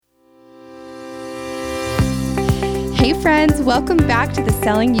Hey friends, welcome back to the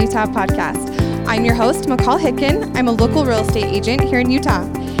Selling Utah podcast. I'm your host, McCall Hicken. I'm a local real estate agent here in Utah.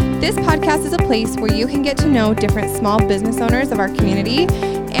 This podcast is a place where you can get to know different small business owners of our community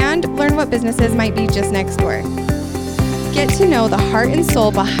and learn what businesses might be just next door. Get to know the heart and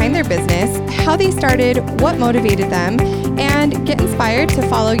soul behind their business, how they started, what motivated them, and get inspired to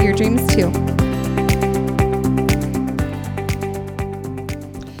follow your dreams too.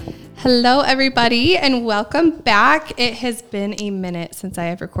 Hello, everybody, and welcome back. It has been a minute since I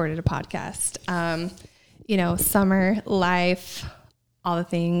have recorded a podcast. Summer, life, all the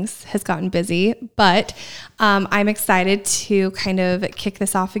things has gotten busy, but I'm excited to kind of kick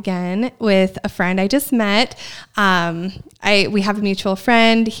this off again with a friend I just met. We have a mutual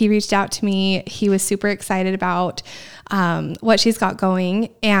friend. He reached out to me. He was super excited about what she's got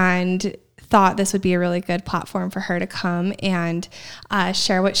going and thought this would be a really good platform for her to come and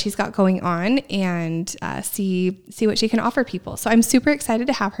share what she's got going on and see what she can offer people. So I'm super excited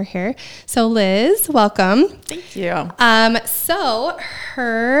to have her here. So Liz, welcome. Thank you. So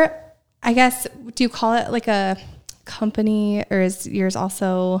her, I guess, do you call it like a company, or is yours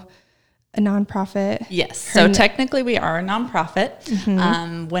also a nonprofit? Yes. So technically we are a nonprofit.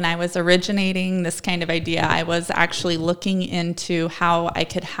 Mm-hmm. When I was originating this kind of idea, I was actually looking into how I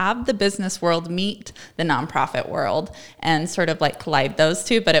could have the business world meet the nonprofit world and sort of like collide those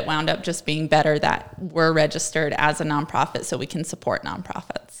two, but it wound up just being better that we're registered as a nonprofit so we can support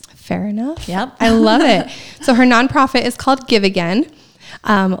nonprofits. Fair enough. Yep. I love it. So her nonprofit is called Give Again,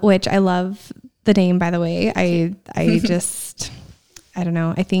 which I love the name, by the way. I don't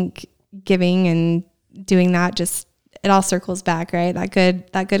know. I think giving and doing that, just it all circles back, right?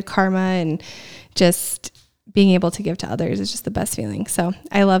 That good karma and just being able to give to others is just the best feeling. So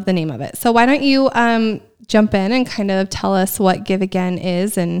I love the name of it. So why don't you jump in and kind of tell us what Give Again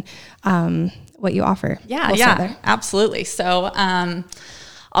is and what you offer? Yeah, absolutely. So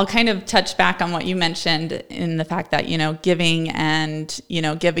I'll kind of touch back on what you mentioned in the fact that, giving and,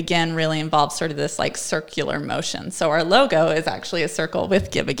 Give Again really involves sort of this like circular motion. So our logo is actually a circle with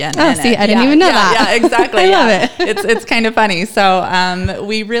Give Again. Oh, see, I didn't even know that. Yeah, exactly. I love it. It's kind of funny. So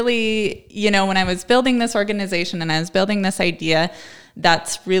we really, when I was building this organization and I was building this idea,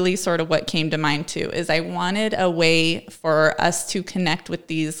 that's really sort of what came to mind too, is I wanted a way for us to connect with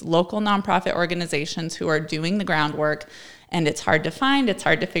these local nonprofit organizations who are doing the groundwork. And it's hard to find, it's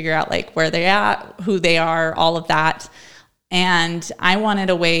hard to figure out like where they're at, who they are, all of that. And I wanted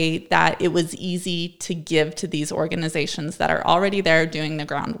a way that it was easy to give to these organizations that are already there doing the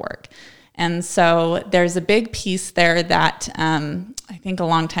groundwork. And so there's a big piece there that I think a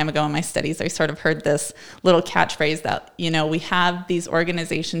long time ago in my studies, I sort of heard this little catchphrase that, we have these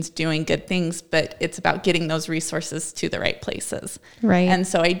organizations doing good things, but it's about getting those resources to the right places. Right. And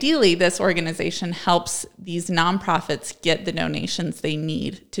so ideally, this organization helps these nonprofits get the donations they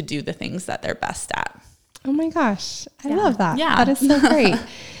need to do the things that they're best at. Oh my gosh. I love that. Yeah. That is so great.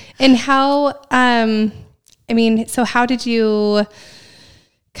 And how, so how did you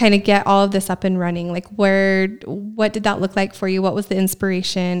kind of get all of this up and running? Like what did that look like for you? What was the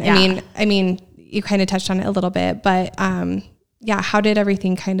inspiration? Yeah. I mean, you kind of touched on it a little bit, but how did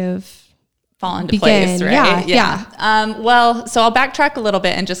everything kind of fall into place, right? Yeah. So I'll backtrack a little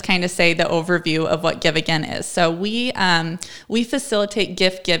bit and just kind of say the overview of what Give Again is. So we facilitate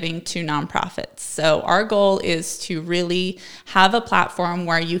gift giving to nonprofits. So our goal is to really have a platform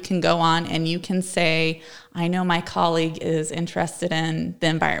where you can go on and you can say, I know my colleague is interested in the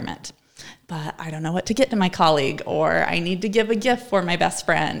environment, but I don't know what to get to my colleague, or I need to give a gift for my best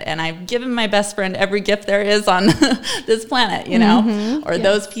friend. And I've given my best friend every gift there is on this planet, or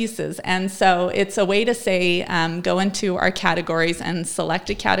those pieces. And so it's a way to say, go into our categories and select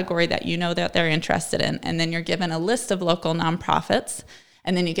a category that you know that they're interested in. And then you're given a list of local nonprofits.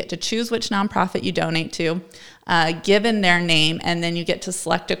 And then you get to choose which nonprofit you donate to, given their name, and then you get to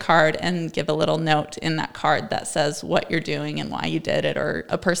select a card and give a little note in that card that says what you're doing and why you did it, or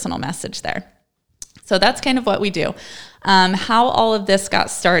a personal message there. So that's kind of what we do. How all of this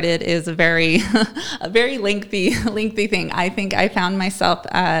got started is a very lengthy thing. I think I found myself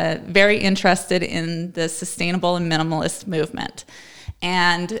very interested in the sustainable and minimalist movement.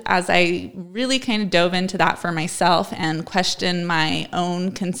 And as I really kind of dove into that for myself and questioned my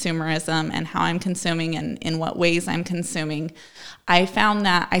own consumerism and how I'm consuming and in what ways I'm consuming, I found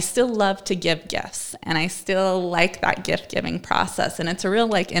that I still love to give gifts and I still like that gift giving process. And it's a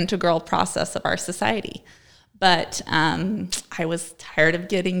real integral process of our society. But I was tired of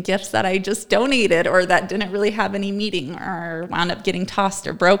getting gifts that I just donated or that didn't really have any meaning or wound up getting tossed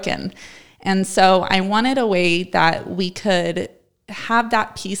or broken. And so I wanted a way that we could have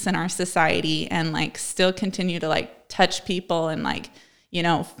that peace in our society and still continue to touch people and like, you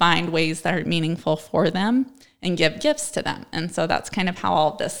know, find ways that are meaningful for them and give gifts to them. And so that's kind of how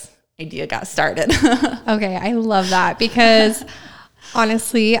all this idea got started. Okay, I love that because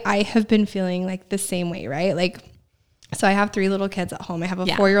honestly, I have been feeling like the same way, right? Like, so I have 3 little kids at home. I have a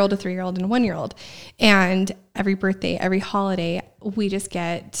 4-year-old, a 3-year-old, and a 1-year-old. And every birthday, every holiday, we just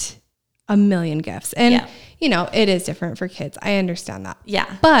get a million gifts. And, you know, it is different for kids. I understand that.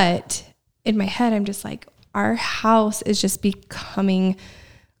 Yeah. But in my head, I'm just like, our house is just becoming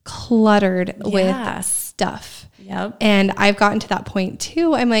cluttered with stuff. Yep. And I've gotten to that point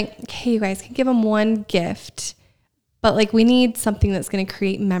too. I'm like, okay, you guys can give them one gift, but like we need something that's going to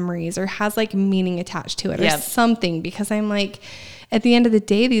create memories or has like meaning attached to it or something, because I'm like, at the end of the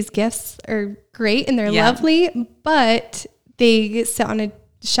day, these gifts are great and they're lovely, but they sit on a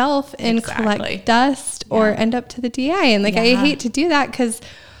shelf and collect dust or end up to the DI. And like, I hate to do that because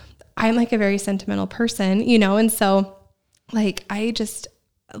I'm like a very sentimental person, you know? And so like, I'm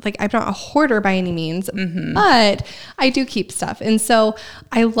not a hoarder by any means, but I do keep stuff. And so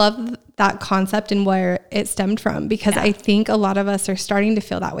I love that concept and where it stemmed from, because I think a lot of us are starting to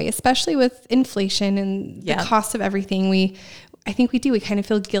feel that way, especially with inflation and the cost of everything. I think we kind of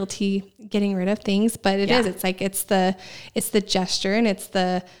feel guilty getting rid of things, but it's like, it's the gesture and it's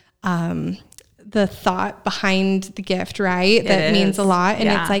the thought behind the gift, right? That means a lot. And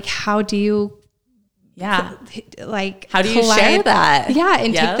it's like, how do you like, how do you share that? Yeah.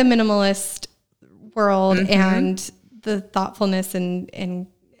 And take the minimalist world and the thoughtfulness and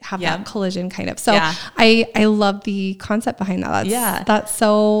have that collision kind of. So I love the concept behind that. That's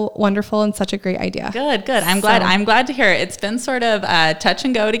so wonderful and such a great idea. Good. I'm glad to hear it. It's been sort of touch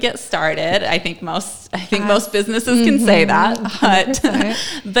and go to get started. I think most businesses can say that,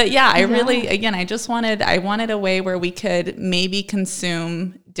 but I really, again, I wanted a way where we could maybe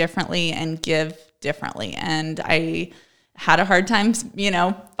consume differently and give differently. And I had a hard time,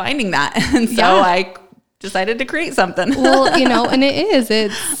 finding that. And so I decided to create something. Well, and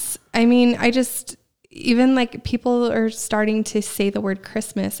even like people are starting to say the word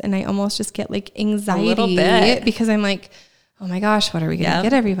Christmas and I almost just get like anxiety a little bit, because I'm like, oh my gosh, what are we going to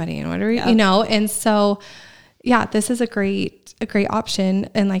get everybody? And what are we, and so this is a great option.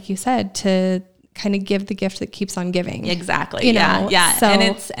 And like you said, to kind of give the gift that keeps on giving. Exactly. So,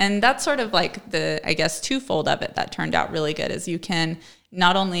 and that's sort of like the, I guess, twofold of it that turned out really good is you can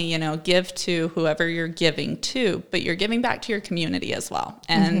not only, give to whoever you're giving to, but you're giving back to your community as well.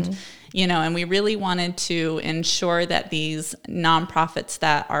 And, and we really wanted to ensure that these nonprofits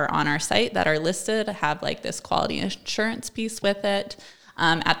that are on our site that are listed have like this quality assurance piece with it.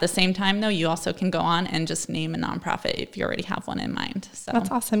 At the same time, though, you also can go on and just name a nonprofit if you already have one in mind. So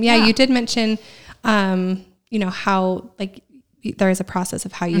that's awesome. Yeah. You did mention, how like there is a process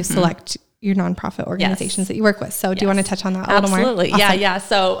of how you select your nonprofit organizations that you work with. So do you want to touch on that a little more? Absolutely. Awesome. Yeah.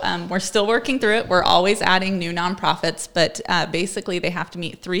 So we're still working through it. We're always adding new nonprofits, but basically they have to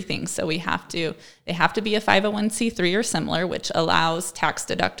meet 3 things. So they have to be a 501c3 or similar, which allows tax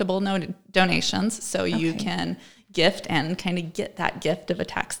deductible donations. So you can gift and kind of get that gift of a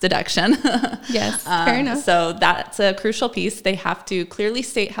tax deduction. Yes, fair enough. So that's a crucial piece. They have to clearly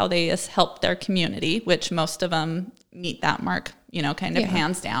state how they help their community, which most of them meet that mark, kind of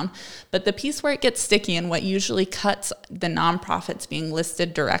hands down. But the piece where it gets sticky and what usually cuts the nonprofits being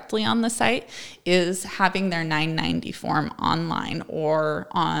listed directly on the site is having their 990 form online or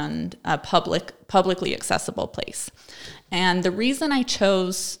on a publicly accessible place. And the reason I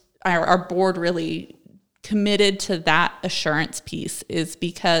chose, our board really committed to that assurance piece is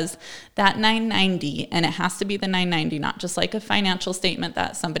because that 990, and it has to be the 990, not just like a financial statement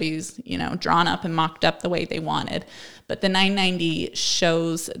that somebody's, drawn up and mocked up the way they wanted, but the 990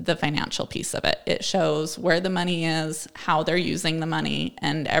 shows the financial piece of it. It shows where the money is, how they're using the money,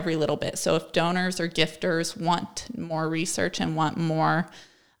 and every little bit. So if donors or gifters want more research and want more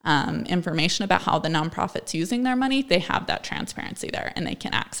information about how the nonprofit's using their money, they have that transparency there and they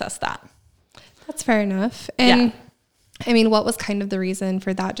can access that. That's fair enough. And I mean, what was kind of the reason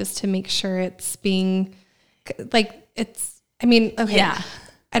for that? Just to make sure it's being like, I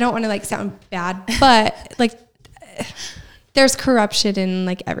don't want to like sound bad, but like there's corruption in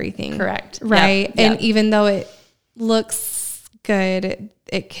like everything. Correct. Right. Yep. And even though it looks good,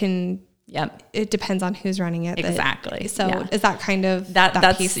 it can, it depends on who's running it. Exactly. So is that kind of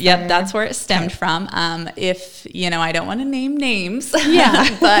that piece? Yep. That's where it stemmed from. If, I don't want to name names,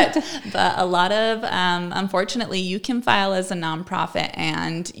 but a lot of, unfortunately you can file as a nonprofit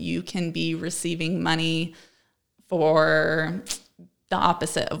and you can be receiving money for the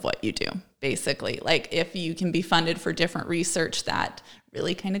opposite of what you do. Basically, like if you can be funded for different research that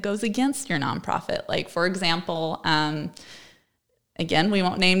really kind of goes against your nonprofit. Like, for example, again, we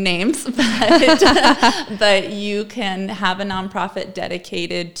won't name names, but you can have a nonprofit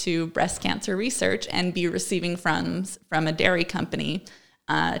dedicated to breast cancer research and be receiving funds from a dairy company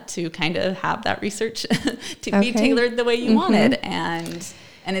to kind of have that research to be tailored the way you wanted.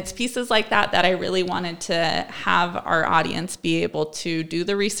 And it's pieces like that I really wanted to have our audience be able to do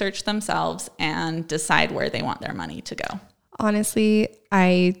the research themselves and decide where they want their money to go. Honestly,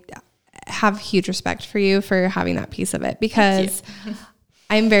 I have huge respect for you for having that piece of it, because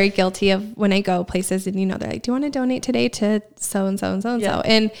I'm very guilty of when I go places and, they're like, do you want to donate today to so-and-so and so-and-so?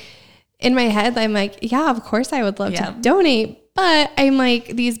 And in my head, I'm like, yeah, of course I would love to donate. But I'm like,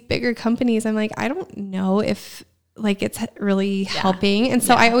 these bigger companies, I'm like, I don't know if like it's really helping. And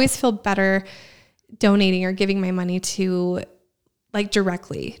so I always feel better donating or giving my money to like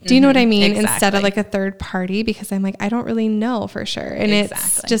directly. Do you know what I mean? Exactly. Instead of like a third party, because I'm like, I don't really know for sure. And it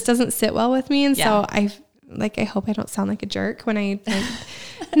just doesn't sit well with me. And so I hope I don't sound like a jerk when I like,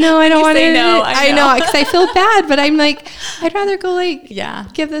 no, I don't want to. No, I know, because I feel bad, but I'm like, I'd rather go like,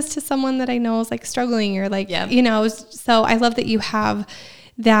 give this to someone that I know is like struggling or like, so I love that you have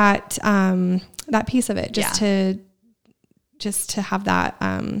that, that piece of it just to have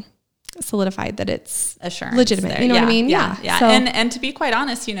that, solidified that it's assurance legitimate. There. You know what I mean? Yeah. So, and to be quite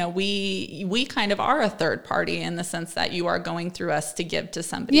honest, we kind of are a third party in the sense that you are going through us to give to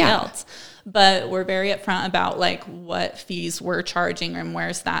somebody else, but we're very upfront about like what fees we're charging and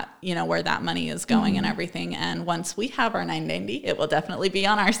where's that, where that money is going and everything. And once we have our 990, it will definitely be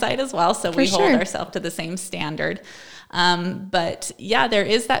on our site as well. So we hold ourselves to the same standard. But there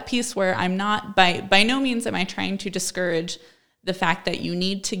is that piece where I'm not by no means am I trying to discourage the fact that you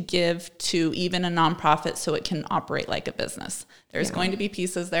need to give to even a nonprofit so it can operate like a business. There's going to be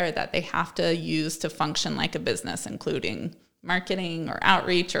pieces there that they have to use to function like a business, including marketing or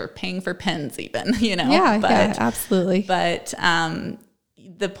outreach or paying for pens even, Yeah, absolutely. But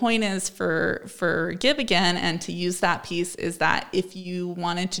the point is for Give Again and to use that piece is that if you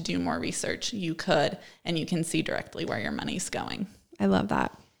wanted to do more research, you could, and you can see directly where your money's going. I love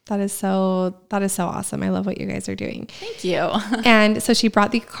that. That is so awesome. I love what you guys are doing. Thank you. And so she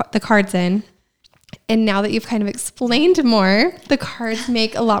brought the cards in, and now that you've kind of explained more, the cards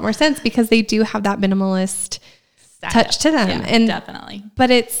make a lot more sense because they do have that minimalist touch to them. Yeah, and definitely.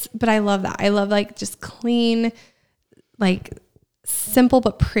 But I love that. I love like just clean, like simple,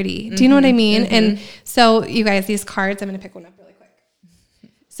 but pretty. Do you know what I mean? And so you guys, these cards, I'm going to pick one up really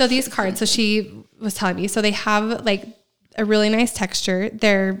quick. So these cards, so she was telling me, so they have like a really nice texture.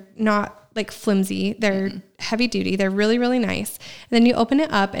 They're not like flimsy. They're heavy duty. They're really, really nice. And then you open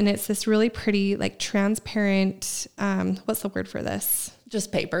it up and it's this really pretty, like transparent, what's the word for this?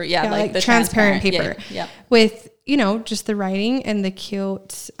 Just paper. Yeah. Like the transparent paper with, just the writing and the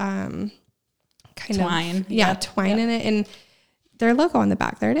cute, kind twine. of, twine in it and their logo on the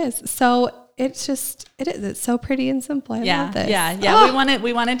back. There it is. So it's so pretty and simple. I love this. Yeah. Oh.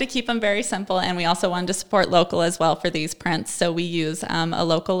 We wanted to keep them very simple, and we also wanted to support local as well for these prints. So we use a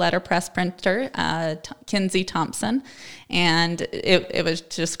local letterpress printer, Kinsey Thompson, and it was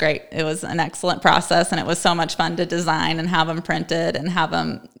just great. It was an excellent process, and it was so much fun to design and have them printed and have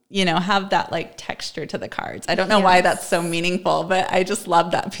them, have that like texture to the cards. I don't know why that's so meaningful, but I just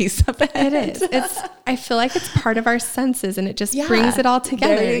love that piece of it. It is. I feel like it's part of our senses, and it just brings it all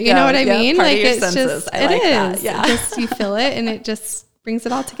together. You know what I mean? Part like of your it's senses. just, I like that. Yeah. You feel it, and it just brings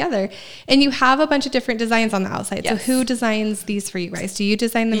it all together. And you have a bunch of different designs on the outside. Yes. So who designs these for you guys? Do you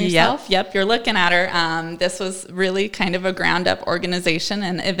design them yourself? Yep. You're looking at her. This was really kind of a ground up organization,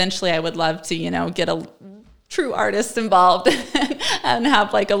 and eventually I would love to, get a true artist involved and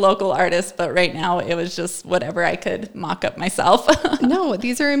have like a local artist. But right now it was just whatever I could mock up myself. No,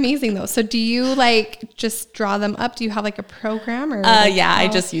 these are amazing though. So do you like just draw them up? Do you have like a program or? I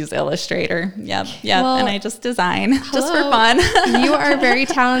just use Illustrator. Yep. Well, and I just design just for fun. You are very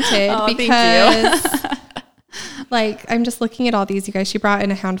talented because like, I'm just looking at all these, you guys, she brought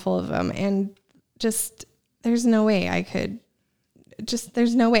in a handful of them and just, there's no way I could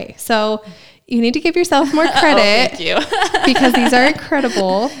there's no way. So you need to give yourself more credit. Thank you. Because these are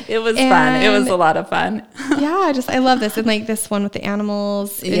incredible. It was fun. It was a lot of fun. I love this. And like this one with the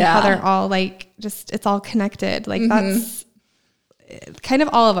animals and how they're all like, it's all connected. Like that's kind of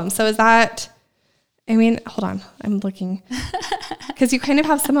all of them. So is that, hold on, I'm looking. Cause you kind of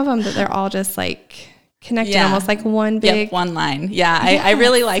have some of them that they're all just like connected, almost like one big one line. I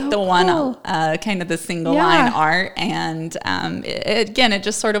really like the one kind of the single line art, and it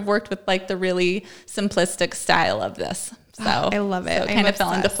just sort of worked with like the really simplistic style of this. So I love it. So it kind of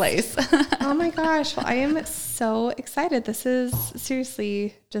fell into place. Oh my gosh. Well, I am so excited. This is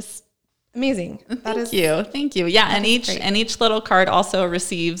seriously just amazing. Thank you. Yeah. And each little card also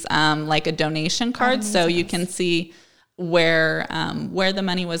receives like a donation card. So you can see where the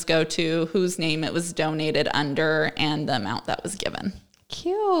money was go to, whose name it was donated under, and the amount that was given.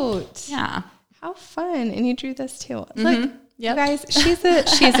 Cute. Yeah. How fun. And you drew this too. Look, Yep. you guys,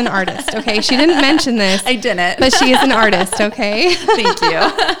 she's an artist. Okay. She didn't mention this. I didn't. But she is an artist. Okay. Thank you.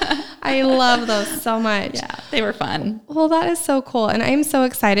 I love those so much. Yeah, they were fun. Well, that is so cool. And I'm so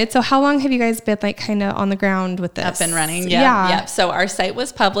excited. So how long have you guys been like kind of on the ground with this? Up and running. Yeah. So our site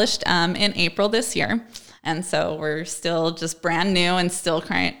was published in April this year. And so we're still just brand new and still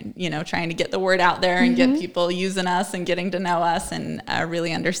trying to get the word out there and get people using us and getting to know us and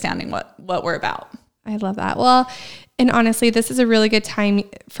really understanding what we're about. I love that. Well, and honestly, this is a really good time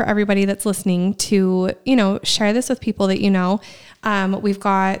for everybody that's listening to, share this with people that you know. We've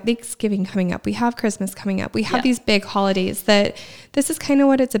got Thanksgiving coming up. We have Christmas coming up. We have these big holidays that this is kind of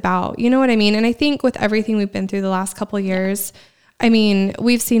what it's about. You know what I mean? And I think with everything we've been through the last couple of years, I mean,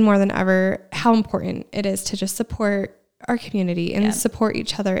 we've seen more than ever how important it is to just support our community and support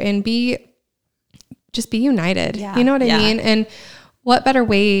each other and be united. Yeah. You know what I mean? And what better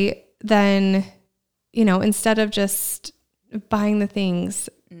way than, instead of just buying the things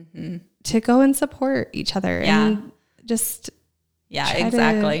to go and support each other and just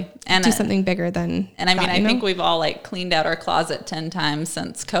exactly. And do something bigger than I think we've all like cleaned out our closet 10 times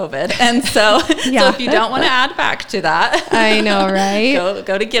since COVID. And so, so if you don't want to add back to that, I know, right?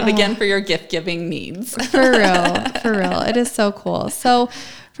 Go to Give Again for your gift giving needs. For real. It is so cool. So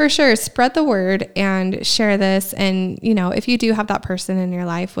for sure, spread the word and share this. And, if you do have that person in your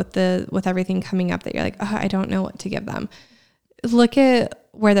life with everything coming up that you're like, oh, I don't know what to give them. Look at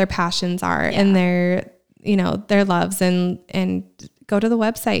where their passions are and their loves and go to the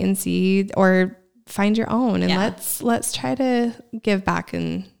website and see, or find your own, and let's try to give back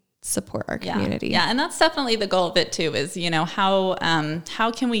and support our community. Yeah. And that's definitely the goal of it too, is,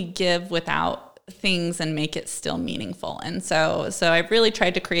 how can we give without things and make it still meaningful? And so I've really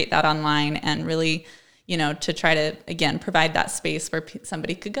tried to create that online and really, to try to, again, provide that space where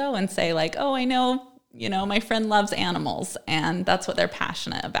somebody could go and say like, oh, I know, my friend loves animals and that's what they're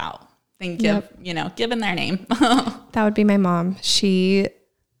passionate about. And give them their name. That would be my mom.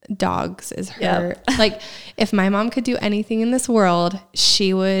 Dogs is her. Like if my mom could do anything in this world,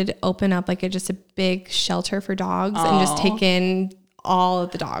 she would open up like just a big shelter for dogs and just take in all of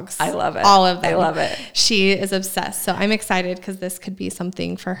the dogs. I love it. All of them. I love it. She is obsessed. So I'm excited because this could be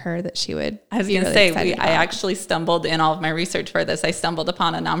something for her that she would. I was going to say, I actually stumbled in all of my research for this. I stumbled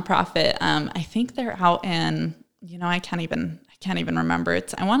upon a nonprofit. I think they're out in, I can't even remember.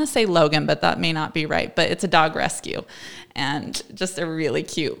 I want to say Logan, but that may not be right, but it's a dog rescue and just a really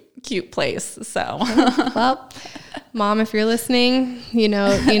cute place. So, well, Mom, if you're listening, you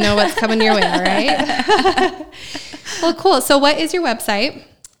know what's coming your way. All right. Well, cool. So what is your website?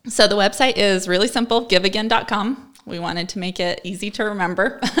 So the website is really simple, giveagain.com. We wanted to make it easy to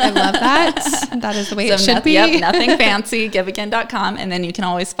remember. I love that. That is the way it should be. Yep, nothing fancy, giveagain.com. And then you can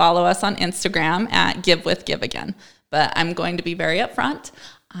always follow us on Instagram at GiveWithGiveAgain. But I'm going to be very upfront.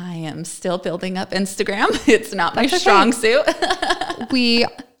 I am still building up Instagram. It's not my strong suit. We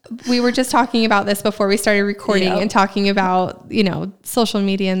were just talking about this before we started recording and talking about, social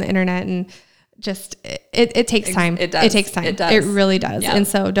media and the internet, and just it takes time. It does. It takes time. It does. It really does. Yep. And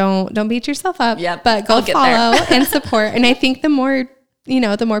so don't beat yourself up. Yep. But go follow and support. And I think the more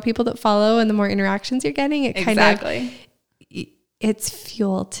people that follow and the more interactions you're getting, it kind of it's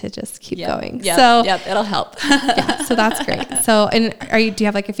fuel to just keep going. Yep. So it'll help. So that's great. So, and do you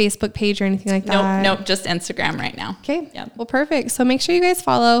have like a Facebook page or anything like that? Nope, just Instagram right now. Okay. Yep. Well, perfect. So make sure you guys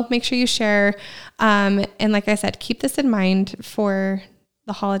follow, make sure you share. And like I said, keep this in mind for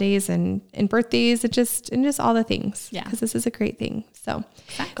the holidays and birthdays and just all the things. Yeah. Because this is a great thing. So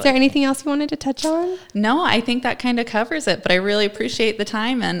Is there anything else you wanted to touch on? No, I think that kind of covers it, but I really appreciate the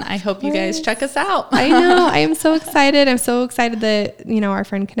time and I hope you guys check us out. I know. I am so excited. I'm so excited that, our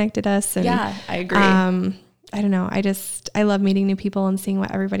friend connected us. And, yeah, I agree. I don't know. I love meeting new people and seeing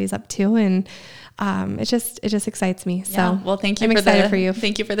what everybody's up to. And, it just excites me. So well, thank you. I'm excited for you.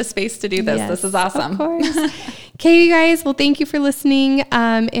 Thank you for the space to do this. Yes, this is awesome. Of course. Okay, you guys. Well, thank you for listening.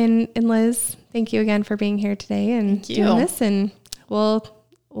 And Liz, thank you again for being here today and doing this. And we'll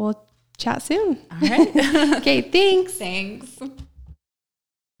chat soon. All right. Okay. Thanks. Thanks.